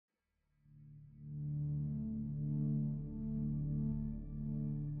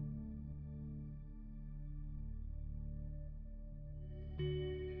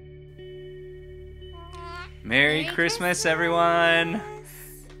Merry Christmas, everyone!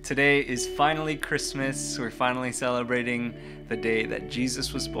 Today is finally Christmas. We're finally celebrating the day that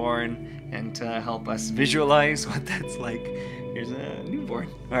Jesus was born, and to help us visualize what that's like, here's a newborn.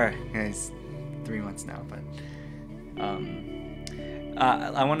 Alright, he's 3 months now, but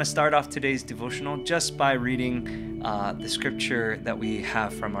I want to start off today's devotional just by reading the scripture that we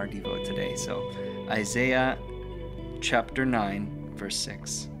have from our Devo today. So, Isaiah chapter 9, verse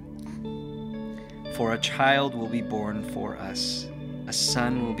 6. For a child will be born for us, a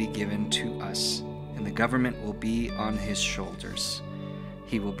son will be given to us, and the government will be on his shoulders.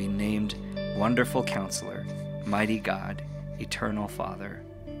 He will be named Wonderful Counselor, Mighty God, Eternal Father,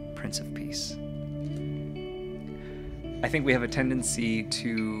 Prince of Peace. I think we have a tendency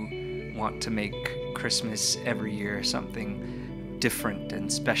to want to make Christmas every year something different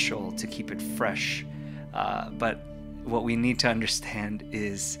and special to keep it fresh. But what we need to understand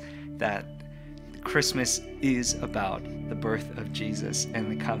is that Christmas is about the birth of Jesus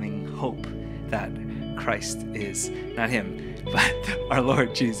and the coming hope that Christ is, not him, but our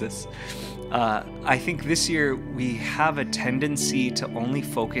Lord Jesus. I think this year we have a tendency to only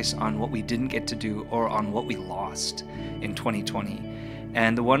focus on what we didn't get to do or on what we lost in 2020.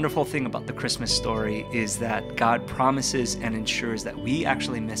 And the wonderful thing about the Christmas story is that God promises and ensures that we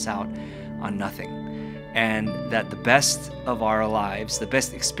actually miss out on nothing. And that the best of our lives, the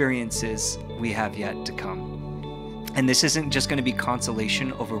best experiences we have yet to come. And this isn't just going to be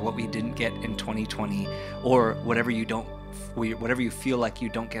consolation over what we didn't get in 2020 or whatever you feel like you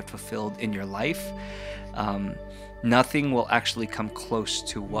don't get fulfilled in your life. Nothing will actually come close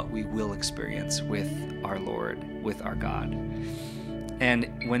to what we will experience with our Lord, with our God.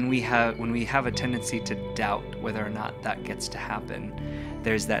 And when we have a tendency to doubt whether or not that gets to happen,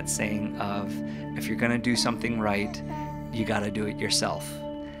 there's that saying of, if you're going to do something right, you got to do it yourself.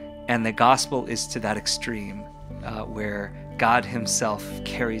 And the gospel is to that extreme where God himself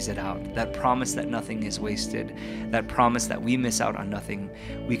carries it out. That promise that nothing is wasted, that promise that we miss out on nothing,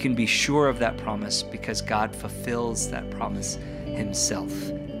 we can be sure of that promise because God fulfills that promise himself.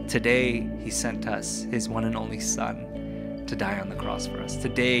 Today, he sent us his one and only Son to die on the cross for us.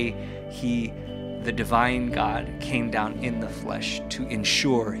 Today, the divine God came down in the flesh to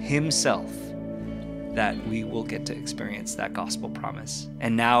ensure himself that we will get to experience that gospel promise.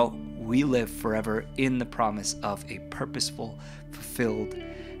 And now we live forever in the promise of a purposeful, fulfilled,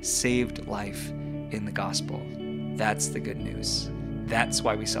 saved life in the gospel. That's the good news. That's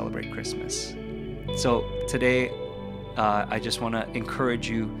why we celebrate Christmas. So today, I just want to encourage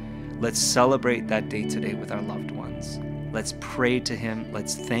you, let's celebrate that day today with our loved ones. Let's pray to him.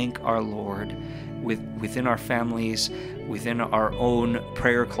 Let's thank our Lord within our families, within our own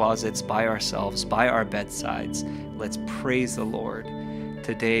prayer closets, by ourselves, by our bedsides. Let's praise the Lord.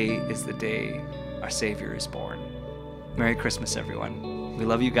 Today is the day our Savior is born. Merry Christmas, everyone. We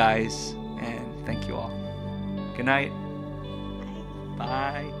love you guys, and thank you all. Good night.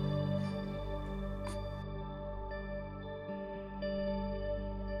 Bye.